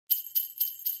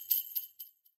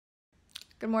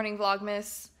Good morning,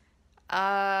 Vlogmas.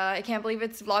 I can't believe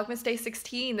it's Vlogmas day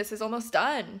 16. This is almost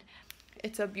done.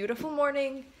 It's a beautiful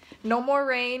morning. No more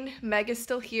rain. Meg is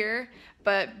still here,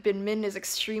 but Bin Min is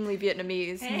extremely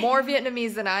Vietnamese. More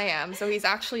Vietnamese than I am. So he's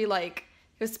actually like,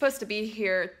 he was supposed to be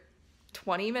here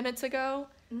 20 minutes ago.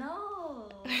 No.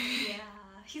 Yeah.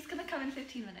 He's gonna come in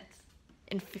 15 minutes.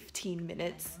 In 15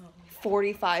 minutes.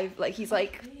 45, like he's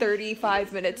like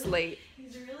 35 minutes late.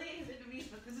 He's really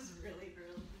Vietnamese, but this is really.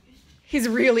 He's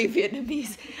really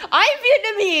Vietnamese. I'm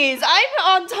Vietnamese! I'm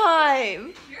on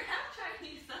time! You're half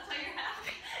Chinese, that's why you're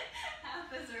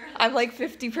half as early. I'm like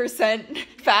 50%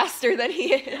 faster than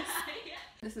he is. Yeah.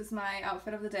 This is my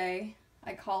outfit of the day.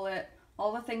 I call it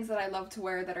all the things that I love to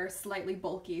wear that are slightly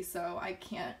bulky, so I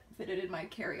can't fit it in my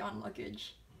carry-on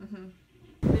luggage.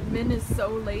 Bin Min is so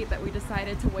late that we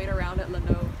decided to wait around at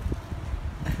Leno.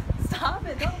 Stop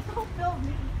it, don't film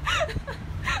me.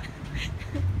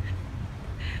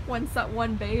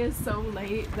 One bay is so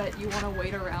late that you want to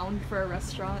wait around for a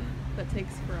restaurant that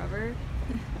takes forever.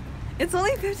 It's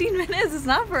only 15 minutes, it's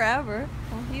not forever.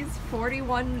 Well, he's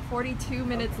 42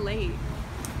 minutes late.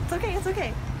 It's okay, it's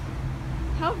okay.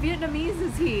 How Vietnamese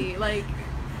is he? Like,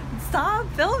 stop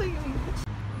filming me.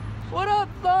 what up,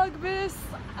 Vlogmas?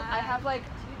 I have like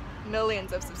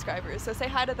millions of subscribers, so say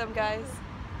hi to them, guys.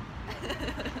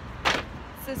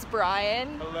 This is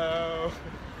Brian. Hello.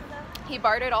 He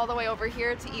bartered all the way over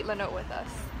here to eat Leno with us.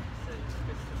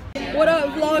 What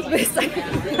up, Vlogmas?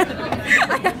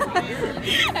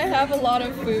 I have a lot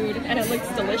of food and it looks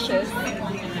delicious.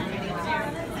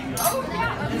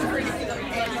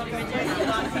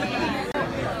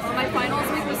 My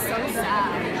finals week was so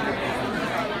sad.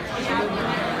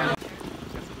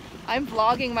 I'm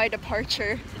vlogging my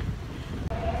departure.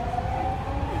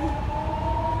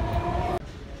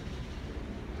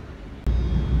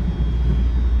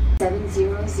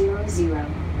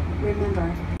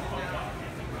 Remember.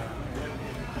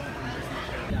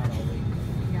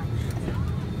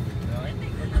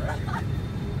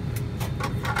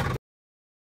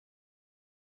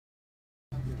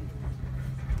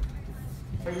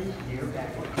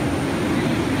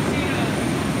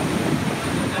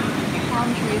 Palm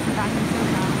trees back in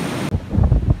SoCal.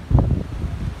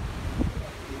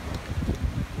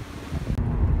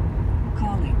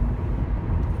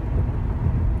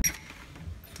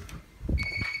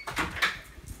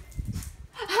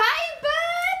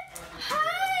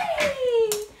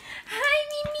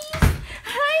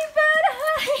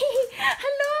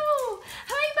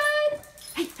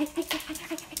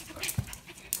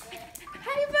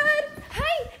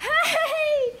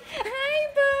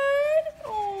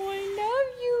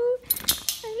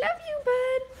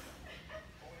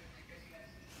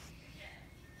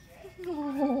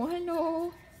 Oh,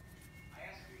 hello.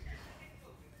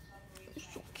 You're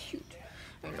so cute.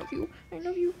 I love you. I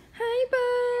love you. Hi,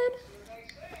 bud.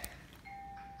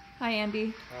 Hi,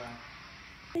 Andy.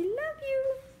 I love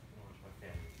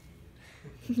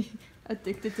you.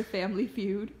 Addicted to Family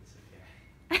Feud.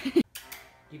 Give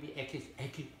me a kiss, a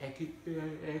kiss, a kiss,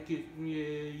 a kiss,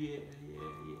 yeah.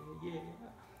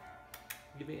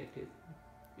 Give me a kiss,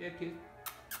 a kiss,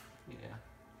 yeah.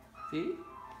 See?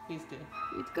 He's good.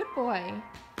 He's a good boy.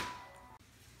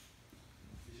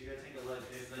 Did you guys take a look?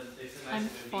 It's a nice I'm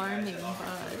movie, farming,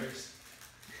 guys,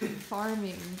 bud.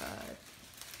 Farming, bud.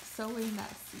 Sowing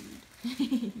that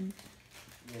seed.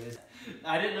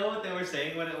 I didn't know what they were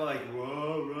saying when it was like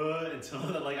whoa until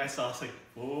like I saw it's like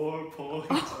 4 points.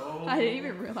 Oh, I didn't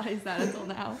even realize that until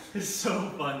now. It's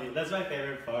so funny. That's my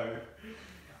favorite part.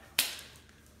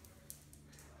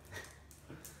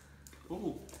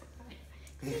 Ooh.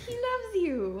 He loves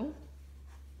you.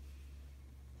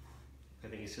 I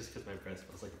think it's just because my breath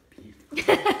smells like beef.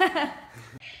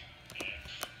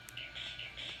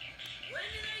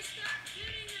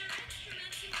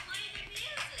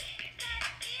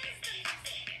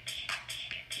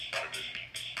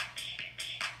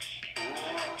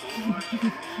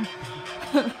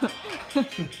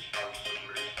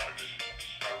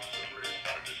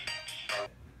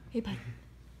 Hey, bud. Do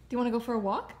you want to go for a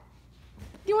walk?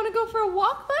 Do you want to go for a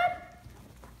walk, bud?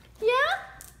 Yeah?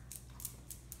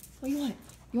 What do you want?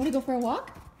 You want to go for a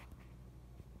walk?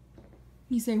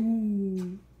 You say,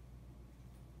 ooh.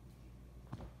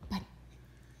 Bud.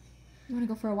 You want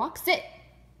to go for a walk? Sit.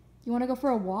 You want to go for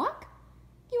a walk?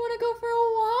 You want to go for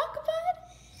a walk, bud?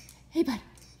 Hey, bud.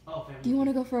 Oh, do you want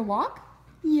to go for a walk?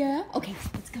 Yeah? Okay,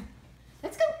 let's go.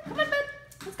 Let's go. Come on, bud.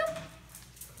 Let's go.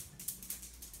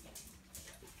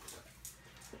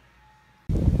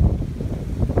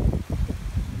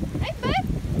 Hey, bud.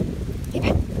 Hey,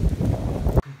 bud.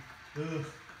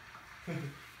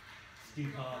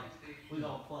 Steve, we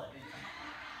don't play.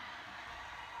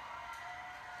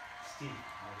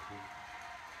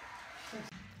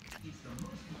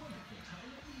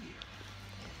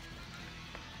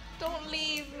 Don't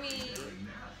leave me.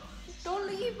 Don't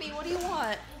leave me. What do you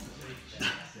want?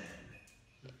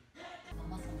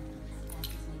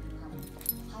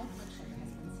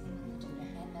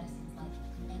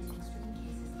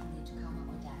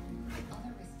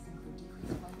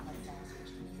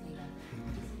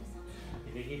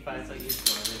 You think he finds like you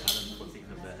smiling out of flipping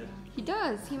the bed? He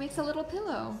does. He makes a little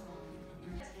pillow.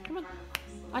 Come on.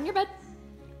 On your bed.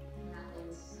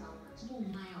 Multiple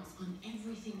miles on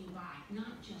everything you buy,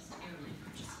 not just airline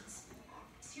purchases.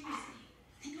 Seriously,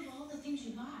 think of all the things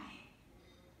you buy.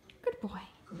 Good boy.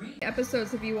 Great.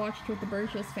 Episodes have you watched with the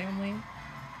Burgess family?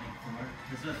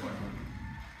 This is the fourth one.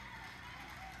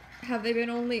 Have they been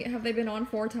on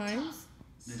 4 times?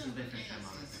 This is their fifth time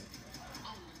on, I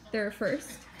think. Their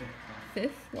first?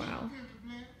 Fifth? Wow.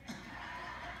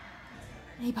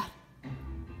 Hey, bud. Do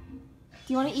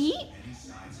you want to eat?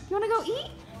 You want to go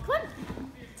eat? Come on.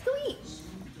 Let's go eat.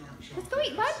 Let's go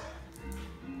eat, bud.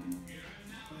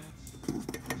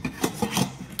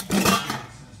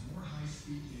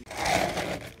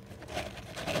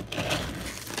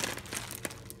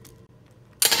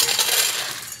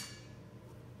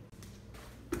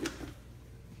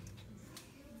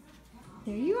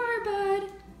 There you are, bud.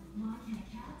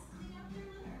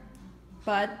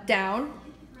 Bud, down.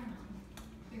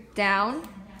 Down.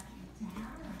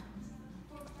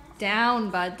 Down,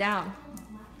 bud, down.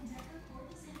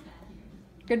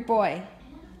 Good boy.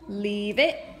 Leave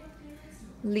it.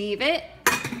 Leave it.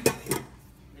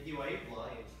 Nikki, why are you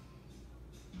blind?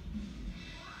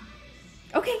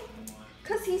 Okay.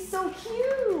 Because he's so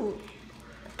cute.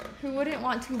 Who wouldn't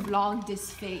want to vlog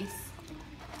this face?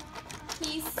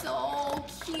 He's so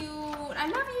cute. I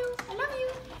love you. I love you.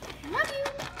 I love you.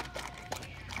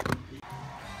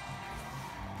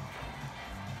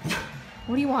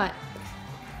 What do you want?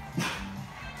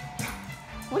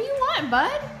 What do you want,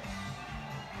 bud?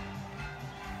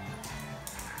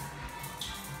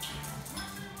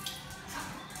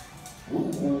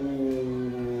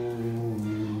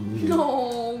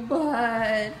 No,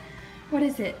 bud. What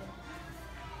is it?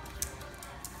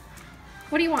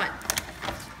 What do you want?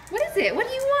 What is it? What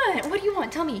do you want? What do you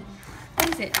want? Tell me. What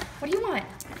is it? What do you want?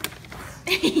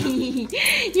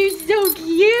 You're so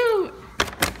cute.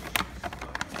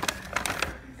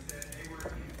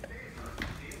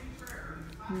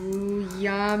 Ooh,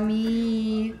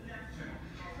 yummy.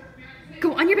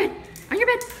 Go on your bed. On your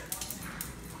bed.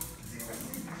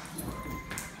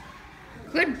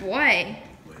 Good boy.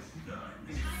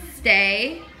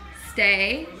 Stay.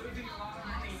 Stay.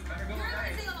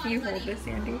 Can you hold this,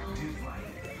 Andy?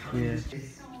 Yeah. So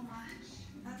much.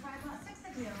 That's why I bought 6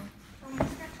 of you. For when you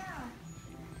stretch out.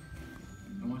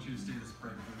 I want you to stay this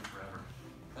pregnant forever.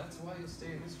 That's why you'll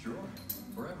stay in this drawer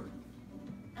forever.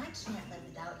 I can't live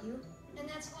without you, and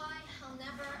that's why I'll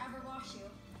never ever wash you.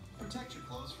 Protect your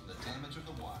clothes from the damage of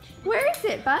the wash. Where is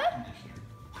it, bud? Conditioner.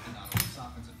 It not only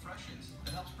softens and freshens,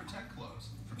 it helps protect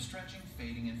clothes from stretching,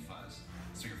 fading, and fuzz.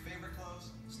 So your favorite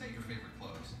clothes stay your favorite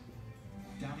clothes.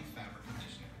 Downy fabric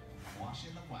conditioner. Wash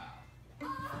in the wow.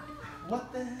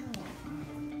 What the hell? Oh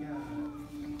my God.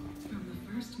 From the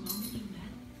first moment you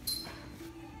met,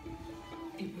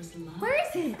 it was love. Where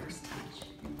is it? at first touch.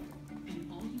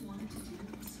 And all you wanted to do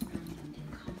was surround them in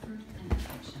comfort and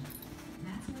affection.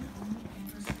 That's when only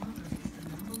Amber's Swaddlers is the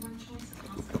 #1 choice of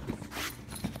hospitals.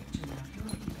 To love your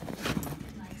people with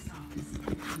rocket-like softness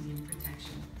and premium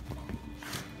protection.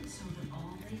 So that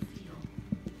all they feel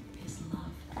is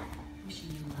love.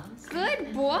 Wishing you love. Good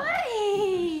boy.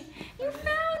 You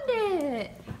found it.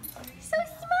 So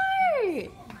smart.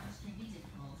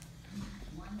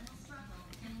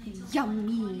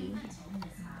 Yummy.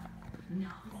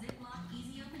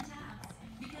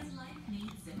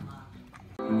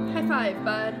 High five,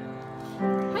 bud.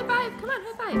 High five. Come on,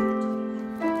 high five.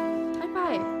 High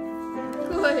five.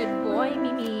 Good boy,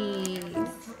 Mimi.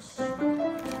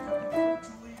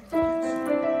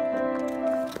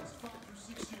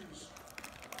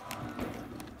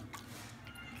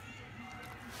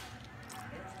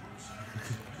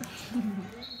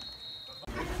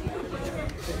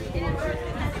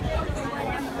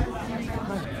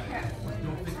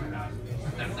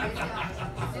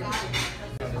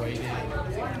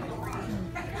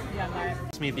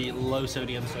 It's me the low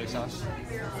sodium soy sauce.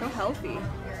 So healthy.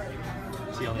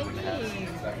 It's the only one to have.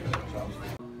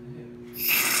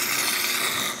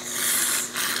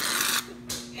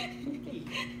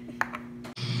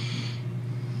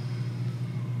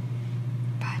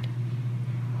 Bud.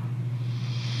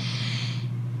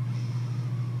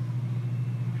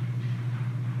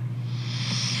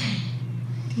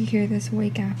 Do you hear this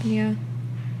wake apnea?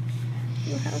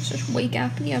 You have such wake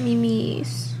apnea,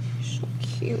 Mimis. So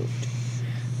cute.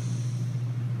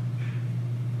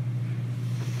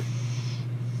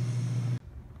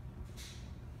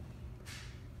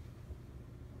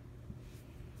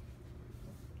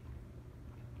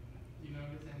 You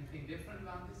notice anything different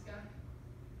about this guy?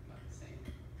 About the same.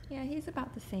 Yeah, he's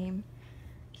about the same.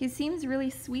 He seems really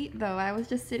sweet though. I was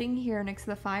just sitting here next to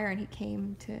the fire and he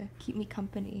came to keep me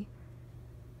company.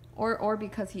 Or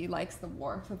because he likes the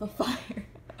warmth of the fire.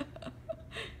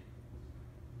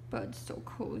 But it's so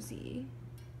cozy.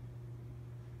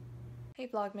 Hey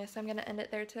Vlogmas, I'm gonna end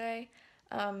it there today.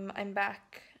 I'm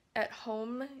back at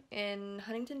home in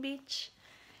Huntington Beach.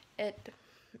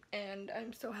 And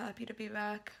I'm so happy to be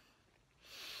back.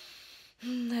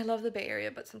 I love the Bay Area,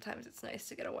 but sometimes it's nice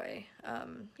to get away.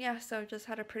 Yeah, so just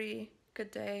had a pretty good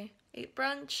day. Ate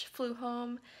brunch, flew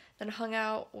home, then hung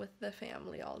out with the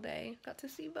family all day. Got to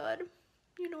see Bud.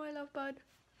 You know I love Bud.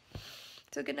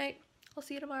 So good night. I'll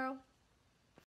see you tomorrow.